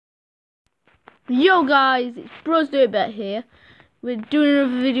Yo guys, it's Bros Do It Bet here. We're doing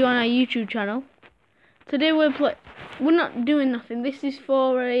another video on our YouTube channel. Today we're not doing nothing. This is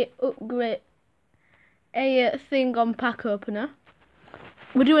for a upgrade, a thing on pack opener.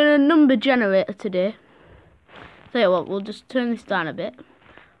 We're doing a number generator today. Tell you what, we'll just turn this down a bit.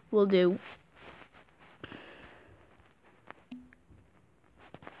 We'll do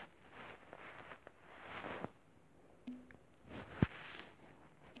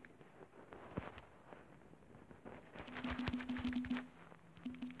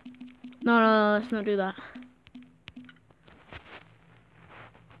No, let's not do that.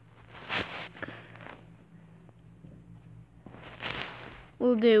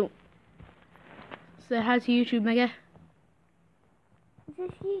 We'll do. Say hi to YouTube, Mega. Is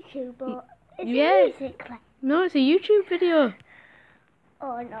this YouTube or is Yeah. it music? No, it's a YouTube video.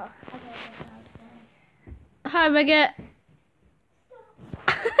 Oh no. Hi, Mega.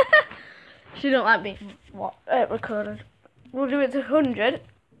 She don't like me. What? Recorded. We'll do it to 100.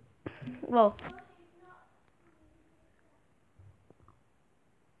 Well.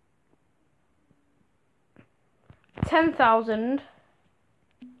 $10,000.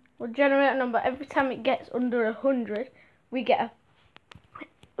 We'll generate a number every time it gets under 100. We get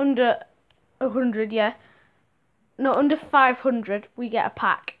under 100, yeah. No, under 500, we get a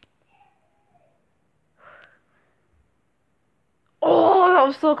pack. Oh, that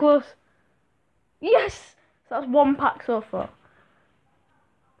was so close. Yes! So that's one pack so far.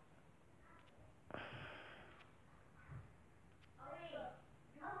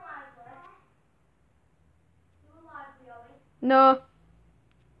 No.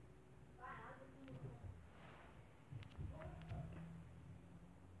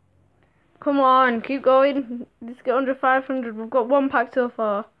 Come on, keep going. Let's get under 500. We've got one pack so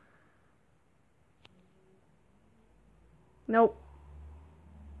far. Nope.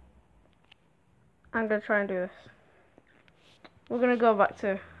 I'm going to try and do this. We're going to go back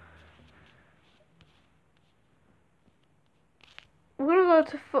to... We're going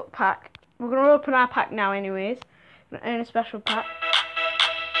to go to foot pack. We're going to open our pack now anyways. We're going to earn a special pack.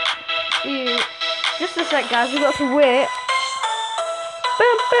 Just a sec, guys. We've got to wait.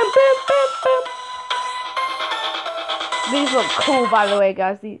 Boom, boom, boom, boom, boom. These look cool, by the way,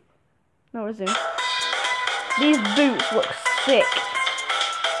 guys. No, resume. These boots look sick.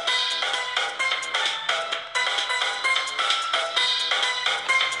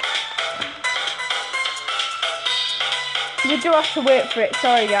 We do have to wait for it.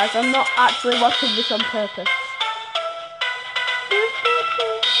 Sorry, guys. I'm not actually watching this on purpose.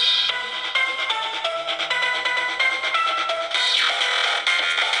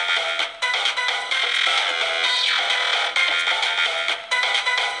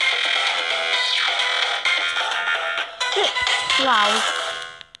 Loud.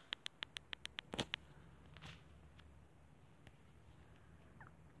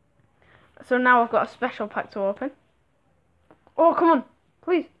 So now I've got a special pack to open. Oh, come on.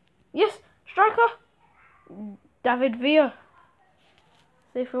 Please. Yes. Striker. David Villa.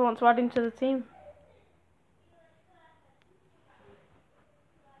 See if we want to add him to the team.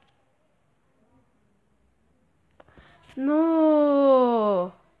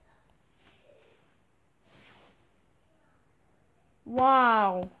 No.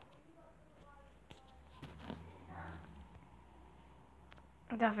 Wow.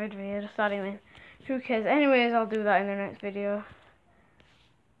 David Villa, just adding in. Who cares? Anyways, I'll do that in the next video.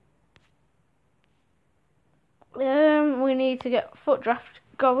 We need to get foot draft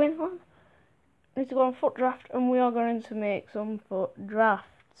going on. We need to go on foot draft, and we are going to make some foot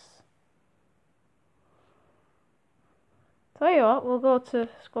drafts. Tell you what, we'll go to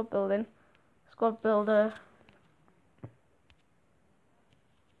squad building. Squad builder.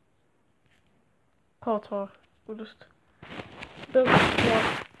 Portal. We'll just build a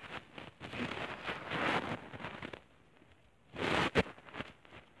squad.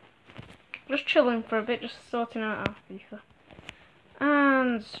 Just chilling for a bit, just sorting out our FIFA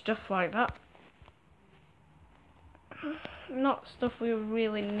and stuff like that. Not stuff we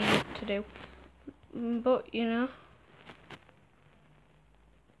really need to do, but you know.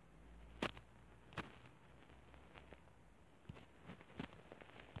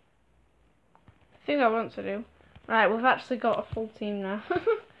 Thing I want to do. Right, we've actually got a full team now.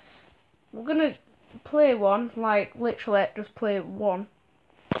 We're gonna play one, like literally just play one.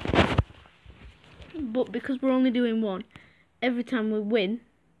 But because we're only doing one, every time we win,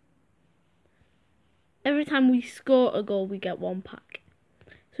 every time we score a goal, we get one pack.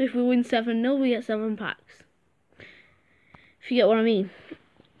 So if we win 7-0, we get 7 packs. If you get what I mean.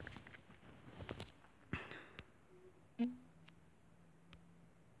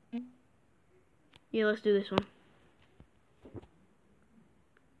 Yeah, let's do this one.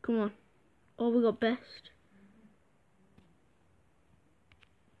 Come on. Oh, we got best.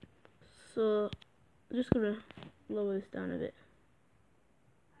 So, I'm just gonna lower this down a bit.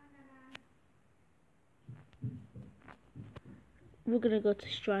 We're gonna go to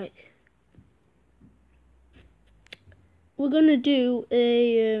strike. We're gonna do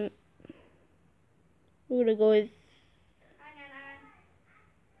a. We're gonna go with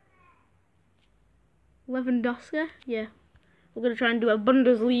Lewandowski. Yeah, we're gonna try and do a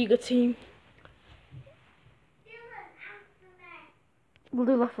Bundesliga team. We'll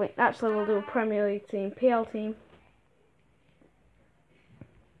do left wing. Actually, we'll do a Premier League team, PL team.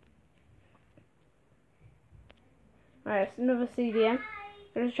 Alright, it's another CDM.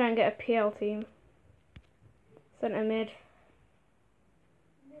 We're gonna try and get a PL team. Centre mid.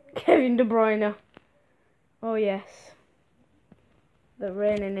 Kevin De Bruyne. Oh yes. They're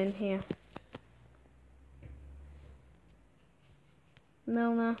raining in here.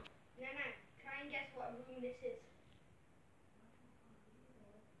 Milner. Nana, try and guess what room this is.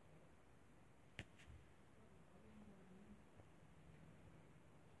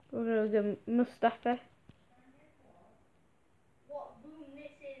 We're gonna go Mustafa. What room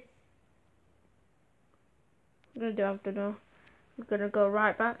this is? We're gonna do Abdul. We're gonna go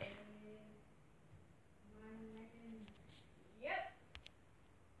right back. Yep.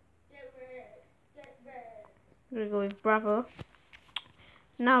 Get red. Get red. We're gonna go with Bravo.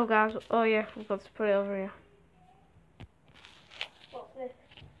 Now guys, oh yeah, we've got to put it over here. What's this?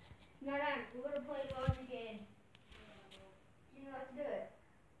 Nana, we're gonna play Lord again. Do you know how to do it?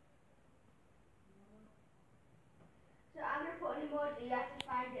 So I'm gonna put an emoji, you have to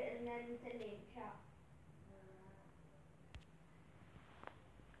find it and then send it in the chat.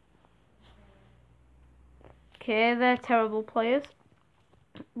 Okay, they're terrible players.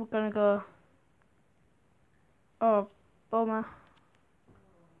 We're gonna go. Oh, bummer.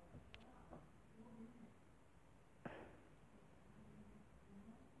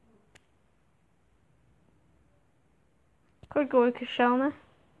 Could go with Koscielny.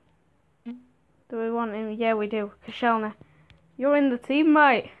 Do we want him? Yeah, we do. Koscielny. You're in the team,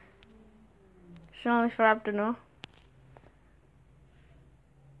 mate. Koscielny for Abdul.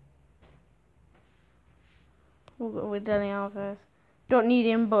 We'll go with Dani Alves. Don't need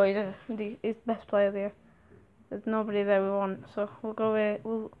him, but he's best player there. There's nobody there we want, so we'll go with.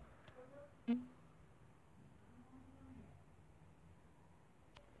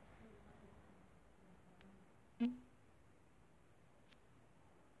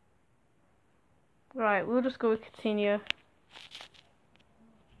 Right, we'll just go with Coutinho.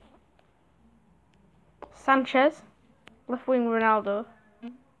 Sanchez, left wing Ronaldo.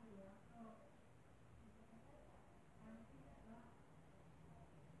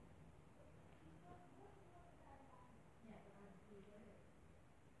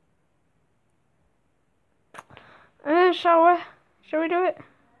 Shall we do it?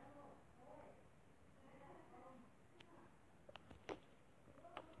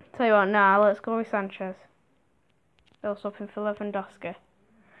 Tell you what, nah, let's go with Sanchez. They'll swap him for Lewandowski.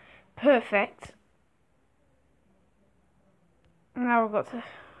 Perfect. Now we've got to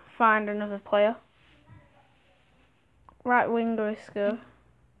find another player. Right winger Isco.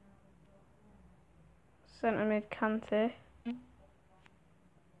 Centre mid Kante.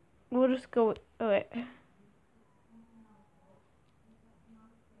 We'll just go with. Oh wait.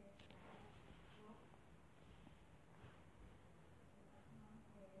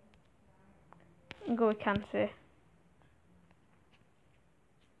 I'll go with Kante.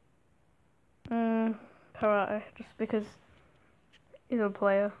 Karate, just because he's a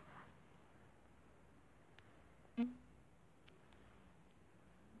player.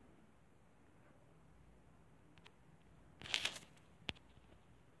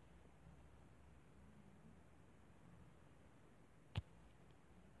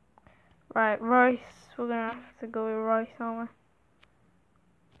 Right, Royce. We're gonna have to go with Royce, aren't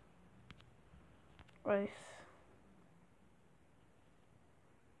we? Royce.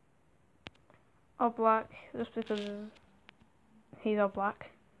 All black, just because he's all black.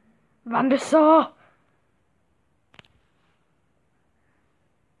 Van der Sar!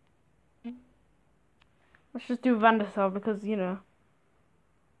 Let's just do Van der Sar because, you know.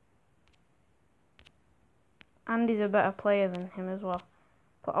 Andy's a better player than him as well.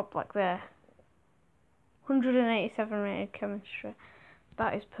 Put up black there. 187 rated chemistry.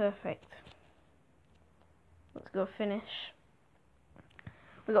 That is perfect. Let's go finish.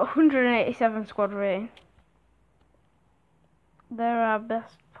 We got 187 squad rating. They're our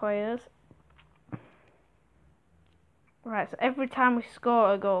best players. Right, so every time we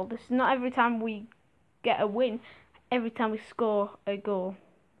score a goal, this is not every time we get a win every time we score a goal.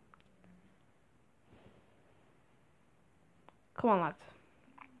 Come on, lads.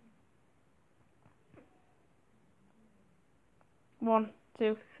 1,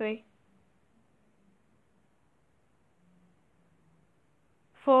 2, 3,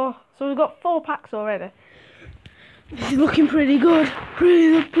 4. So we've got 4 packs already. This is looking pretty good.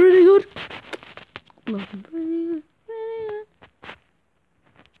 Pretty good. Looking pretty good.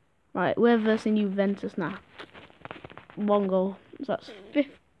 Right, we're versing Juventus now. 1 goal. So that's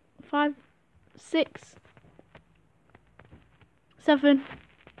 5, 6, 7,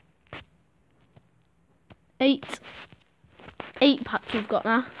 8. 8 packs we've got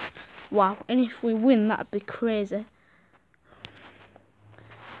now. Wow, and if we win, that'd be crazy.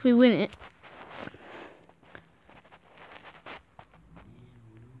 If we win it.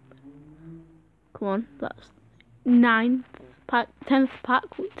 Come on, that's 9th pack, 10th pack,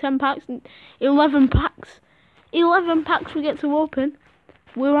 10 packs, 11 packs. 11 packs we get to open.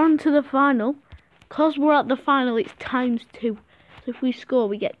 We're on to the final. Because we're at the final, it's times 2. So if we score,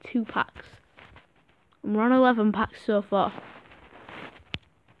 we get 2 packs. And we're on 11 packs so far.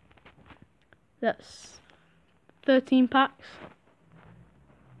 That's 13 packs.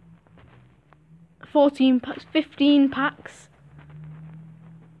 14 packs. 15 packs.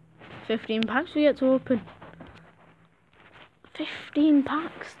 15 packs we get to open. 15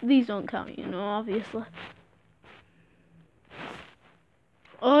 packs. These don't count, you know, obviously.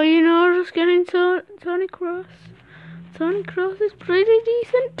 Oh, you know, just getting Tony Kroos. Tony Kroos is pretty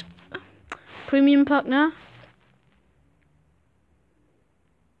decent. Premium pack now.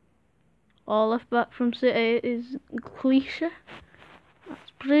 All left back from City is Cliche.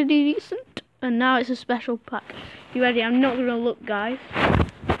 That's pretty decent. And now it's a special pack. You ready? I'm not going to look, guys.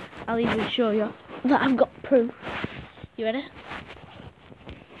 I'll even show you that I've got proof. You ready?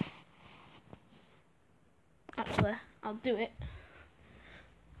 Actually, I'll do it.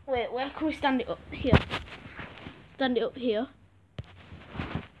 Wait, where can we stand it up? Here. Stand it up here.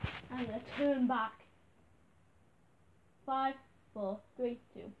 I'm going to turn back. 5, 4, 3,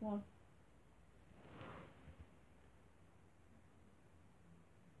 2, 1.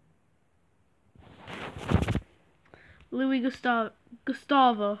 Louis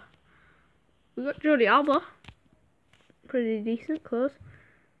Gustavo. We got Jordi Alba. Pretty decent, close.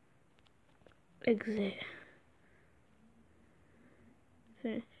 Exit.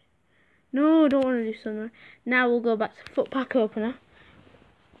 Finish. No, I don't want to do sunrise. Now we'll go back to foot pack opener.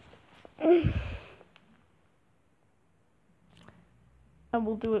 And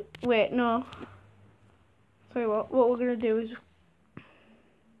we'll do it. Wait, no. Tell you what we're gonna do is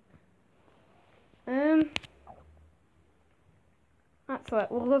actually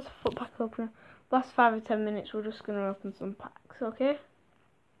we'll go to foot pack opener. Last 5 or 10 minutes we're just gonna open some packs, okay?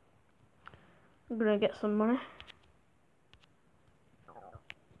 I'm gonna get some money.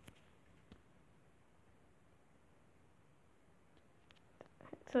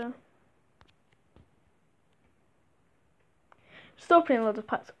 So just opening loads of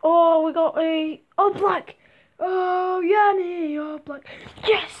packs. Oh, we got a Black. Oh, Yanni, Black.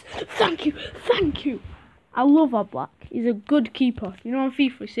 Yes, thank you. I love Black. He's a good keeper. You know, on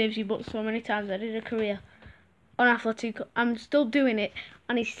FIFA, he saves your butt so many times. I did a career on Atletico. I'm still doing it,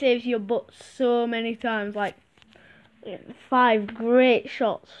 and he saves your butt so many times. Like 5 great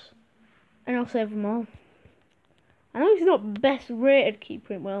shots, and I'll save them all. I know he's not the best rated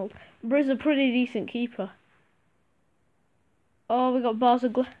keeper in the world, but he's a pretty decent keeper. Oh, we got bars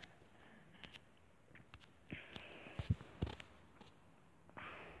of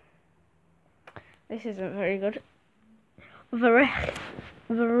This isn't very good. Varech.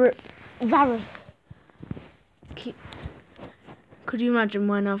 Could you imagine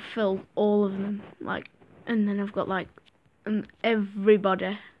when I've filled all of them, like, and then I've got like,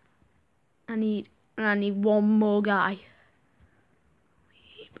 everybody. I need 1 more guy.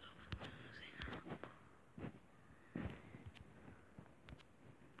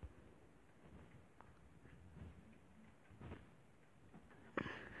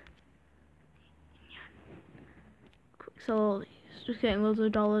 So just getting loads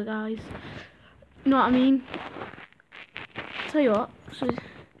of dollar guys. You know what I mean? Tell you what, so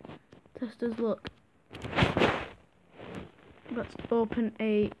testers, look. Let's open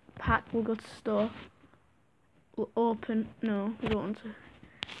a pack. We'll go to store. We'll open. No, we don't want to.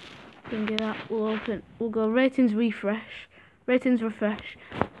 Bring it up. We'll go ratings refresh. Ratings refresh.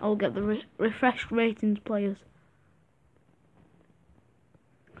 I'll get the refreshed ratings players.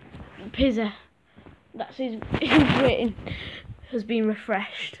 Pizza. That's his rating has been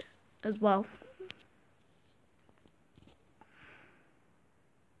refreshed as well.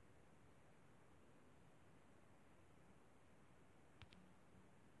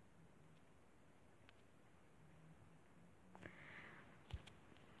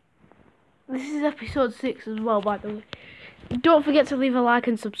 This is episode 6 as well, by the way. Don't forget to leave a like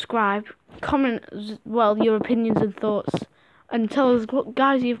and subscribe. Comment as well your opinions and thoughts. And tell us what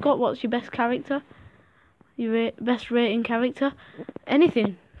guys you've got. What's your best character? Your best rating character?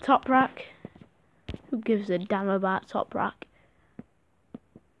 Anything. Top rack. Who gives a damn about top rack?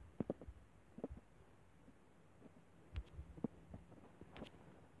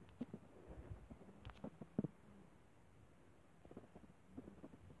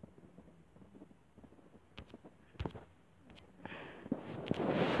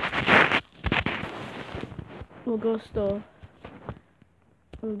 We'll go store.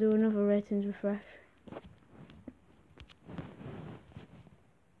 We'll do another ratings refresh.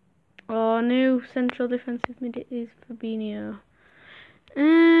 Oh, new central defensive mid is Fabinho.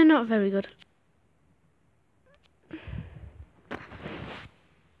 Not very good.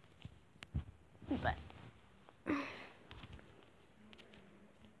 But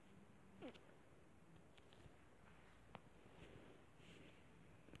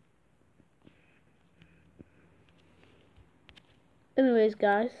anyways,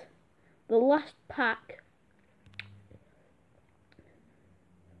 guys, the last pack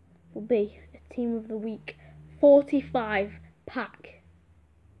will be a team of the week 45 pack.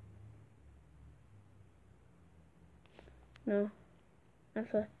 No,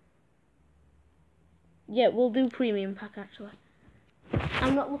 that's a... Yeah, we'll do premium pack actually.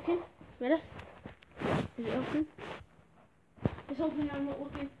 I'm not looking. Ready? Is it open? It's open, I'm not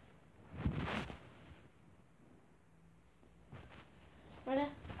looking. Ready?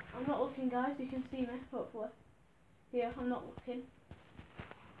 I'm not looking, guys. You can see me, hopefully. Here, I'm not looking.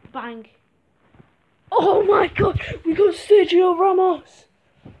 Bang. Oh my god! We got Sergio Ramos!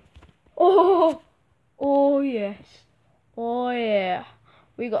 Oh! Oh yes. Oh yeah.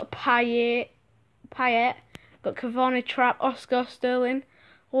 We got Payet. Got Cavani, Trapp, Oscar, Sterling.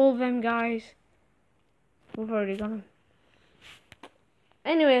 All of them guys. We've already got them.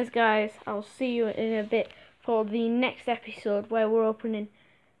 Anyways, guys, I'll see you in a bit for the next episode where we're opening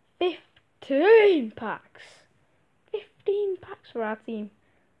 15 packs. 15 packs for our team.